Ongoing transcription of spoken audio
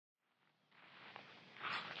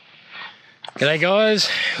G'day guys,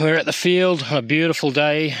 we're at the field on a beautiful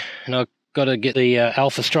day and I've got to get the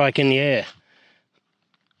Alpha Strike in the air.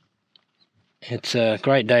 It's a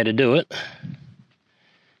great day to do it.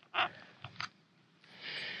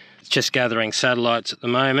 It's just gathering satellites at the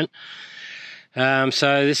moment.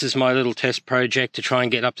 So this is my little test project to try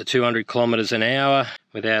and get up to 200 kilometers an hour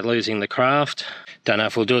without losing the craft. Don't know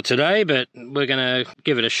if we'll do it today, but we're going to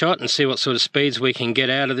give it a shot and see what sort of speeds we can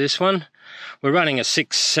get out of this one. We're running a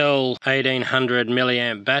 6-cell 1800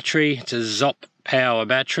 milliamp battery. It's a ZOHD power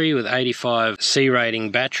battery with 85 C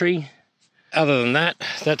rating battery. Other than that,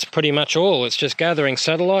 that's pretty much all. It's just gathering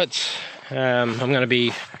satellites. I'm going to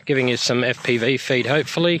be giving you some FPV feed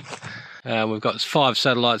hopefully. We've got 5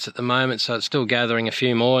 satellites at the moment, so it's still gathering a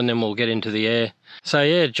few more and then we'll get into the air. So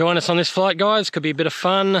yeah, join us on this flight guys, could be a bit of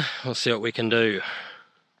fun. We'll see what we can do.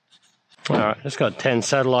 Alright, just got 10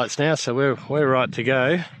 satellites now, so we're right to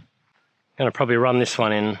go. Going to probably run this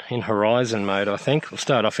one in horizon mode, I think. We'll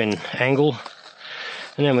start off in angle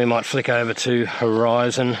and then we might flick over to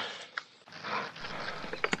horizon.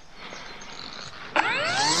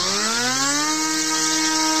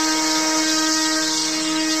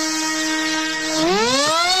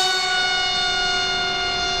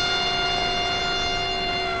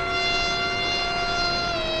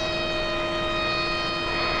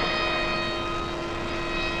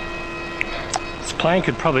 Plane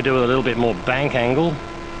could probably do with a little bit more bank angle.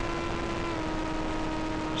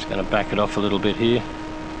 Just going to back it off a little bit here.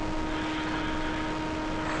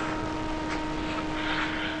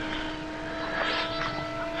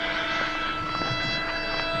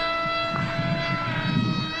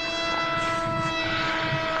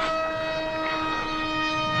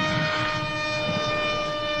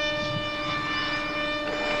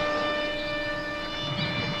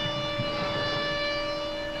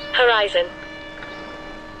 Horizon.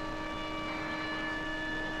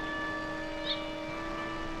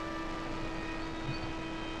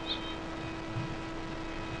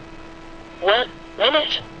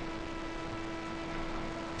 Minute.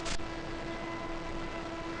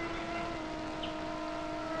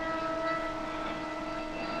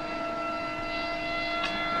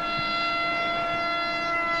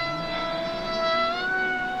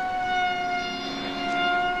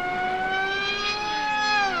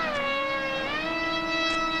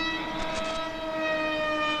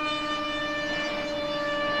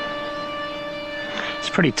 It's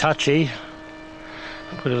pretty touchy.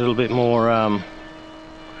 I'll put a little bit more of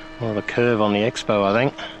a curve on the expo, I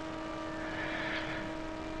think.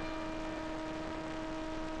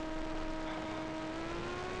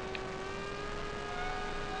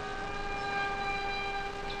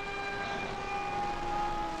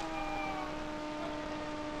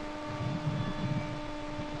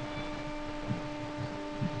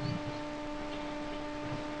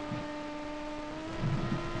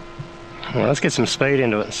 Well, let's get some speed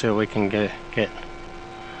into it and see what we can get.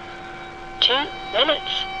 2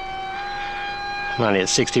 minutes. I'm only at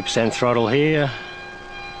 60% throttle here.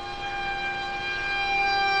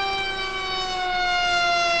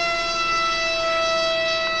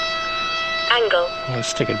 Angle. Let's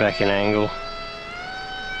stick it back in angle.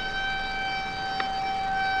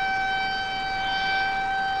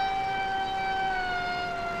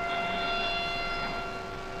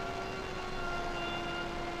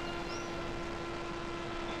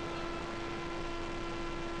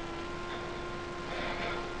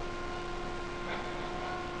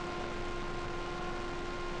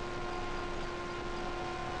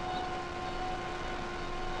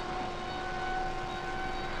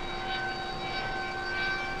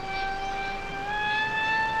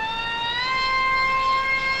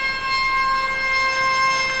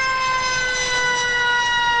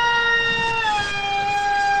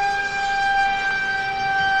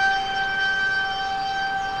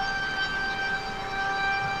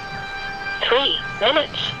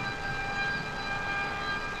 Minutes.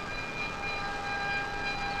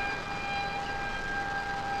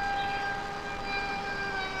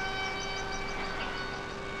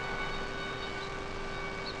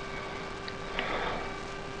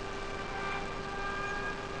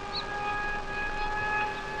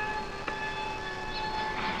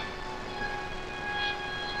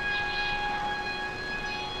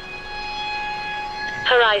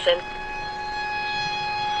 Horizon.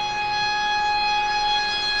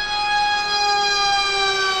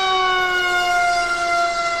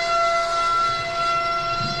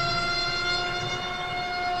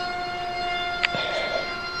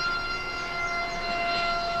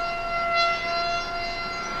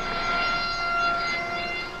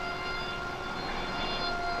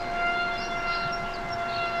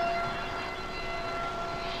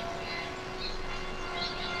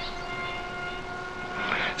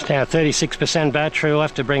 Now 36% battery, we'll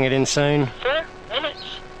have to bring it in soon. 4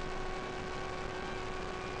 minutes.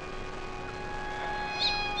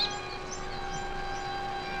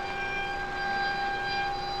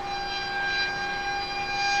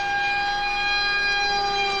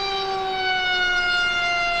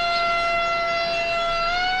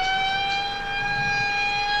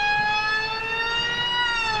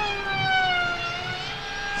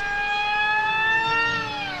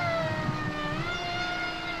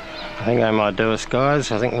 I think they might do us,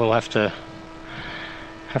 guys. I think we'll have to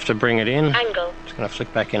bring it in. Angle. Just going to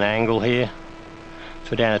flick back in angle here.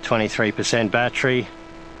 So we're down to 23% battery.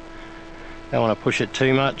 Don't want to push it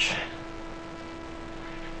too much.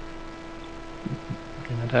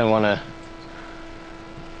 I don't want to.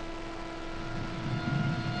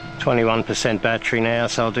 21% battery now,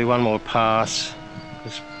 so I'll do one more pass.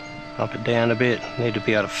 Just up it down a bit. Need to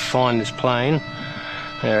be able to find this plane.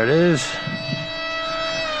 There it is.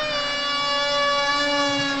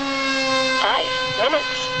 5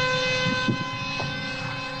 minutes.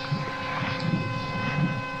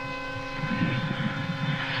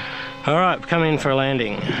 Alright, come in for a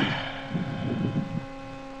landing.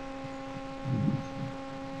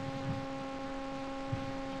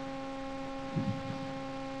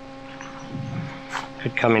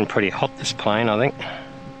 Could come in pretty hot, this plane, I think.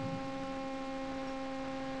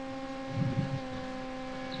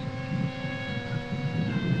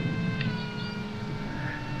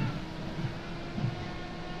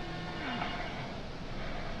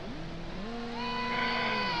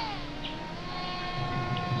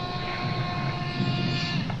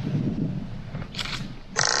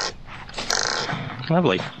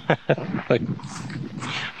 Lovely.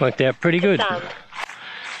 Worked out pretty good.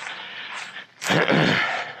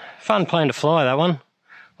 Fun plane to fly, that one.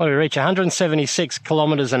 Well, we reached 176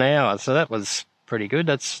 kilometres an hour, so that was pretty good.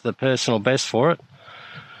 That's the personal best for it.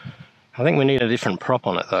 I think we need a different prop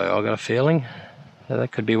on it though, I've got a feeling. So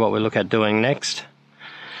that could be what we look at doing next.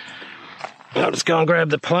 I'll just go and grab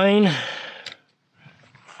the plane.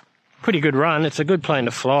 Pretty good run. It's a good plane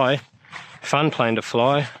to fly. Fun plane to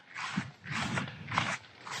fly.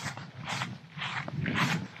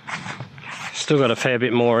 Still got a fair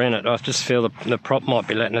bit more in it. I just feel the prop might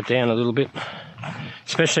be letting it down a little bit.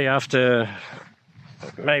 Especially after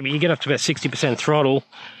maybe you get up to about 60% throttle,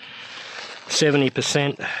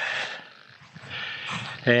 70%.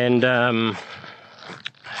 And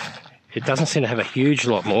it doesn't seem to have a huge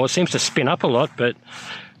lot more. It seems to spin up a lot, but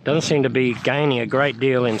doesn't seem to be gaining a great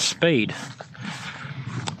deal in speed.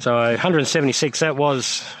 So 176, that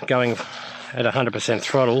was going at 100%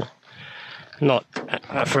 throttle. Not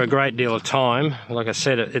for a great deal of time. Like I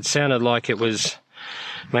said, it sounded like it was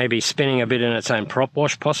maybe spinning a bit in its own prop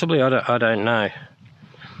wash, possibly. I don't know.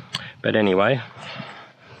 But anyway,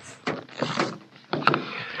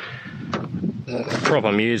 the prop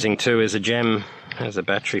I'm using too is a gem. How's the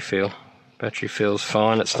battery feel? Battery feels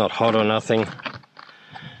fine. It's not hot or nothing.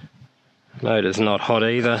 Motor's not hot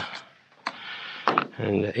either.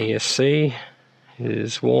 And the ESC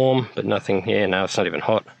is warm, but nothing. Yeah, no, it's not even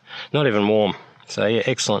hot. Not even warm. So yeah,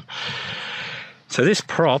 excellent. So this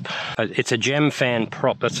prop, it's a gem fan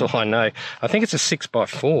prop, that's all I know. I think it's a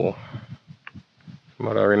 6x4, from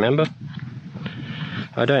what I remember.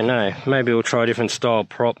 I don't know. Maybe we'll try a different style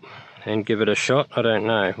prop and give it a shot. I don't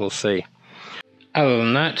know. We'll see. Other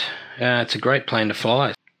than that, it's a great plane to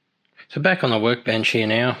fly. So back on the workbench here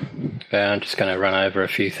now. I'm just going to run over a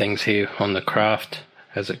few things here on the craft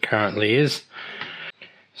as it currently is.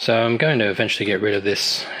 So I'm going to eventually get rid of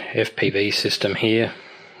this FPV system here.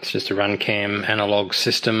 It's just a run cam analog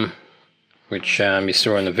system, which you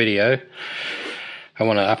saw in the video. I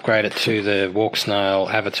want to upgrade it to the Walk Snail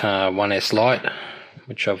Avatar 1S Lite,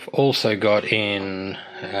 which I've also got in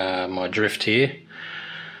my drift here.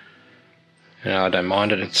 I don't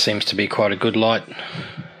mind it. It seems to be quite a good light.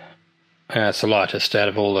 It's the lightest out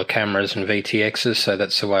of all the cameras and VTXs, so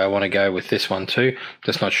that's the way I want to go with this one too.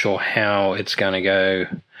 Just not sure how it's going to go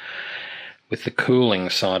with the cooling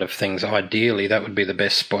side of things. Ideally, that would be the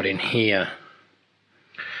best spot in here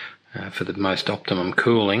for the most optimum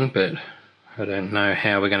cooling, but I don't know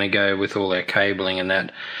how we're going to go with all our cabling and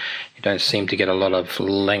that. You don't seem to get a lot of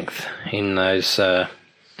length in those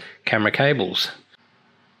camera cables.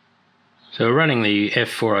 So we're running the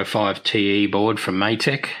F405 TE board from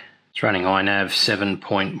Maytech. It's running INAV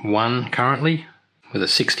 7.1 currently with a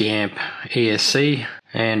 60 amp ESC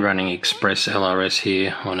and running Express LRS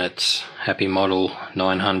here on its Happy Model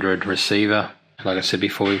 900 receiver. Like I said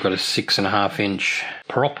before, we've got a 6.5 inch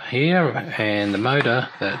prop here, and the motor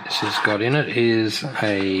that this has got in it is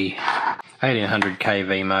a 1800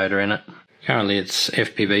 kV motor in it. Currently its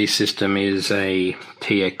FPV system is a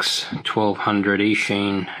TX 1200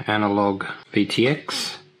 eSheen analog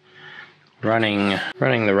VTX. Running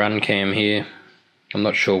the run cam here. I'm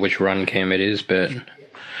not sure which run cam it is, but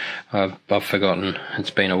I've forgotten. It's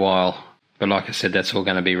been a while. But like I said, that's all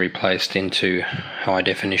going to be replaced into high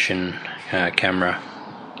definition camera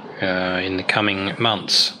in the coming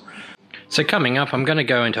months. So coming up, I'm going to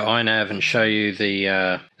go into INAV and show you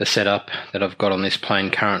the setup that I've got on this plane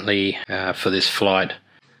currently for this flight.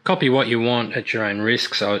 Copy what you want at your own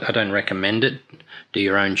risk, so I don't recommend it. Do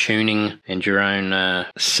your own tuning and your own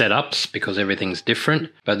setups, because everything's different.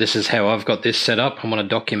 But this is how I've got this set up. I want to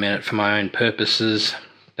document it for my own purposes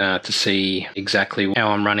to see exactly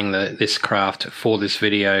how I'm running this craft for this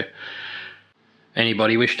video.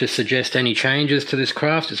 Anybody wish to suggest any changes to this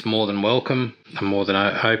craft, it's more than welcome. I'm more than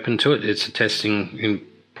open to it. It's a testing in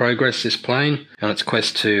progress, this plane, on its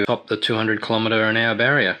quest to top the 200 km/h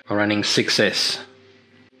barrier. I'm running 6S.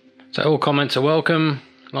 So all comments are welcome,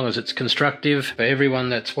 as long as it's constructive. For everyone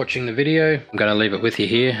that's watching the video, I'm going to leave it with you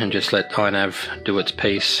here and just let INAV do its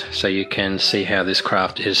piece so you can see how this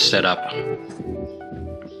craft is set up.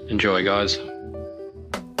 Enjoy, guys.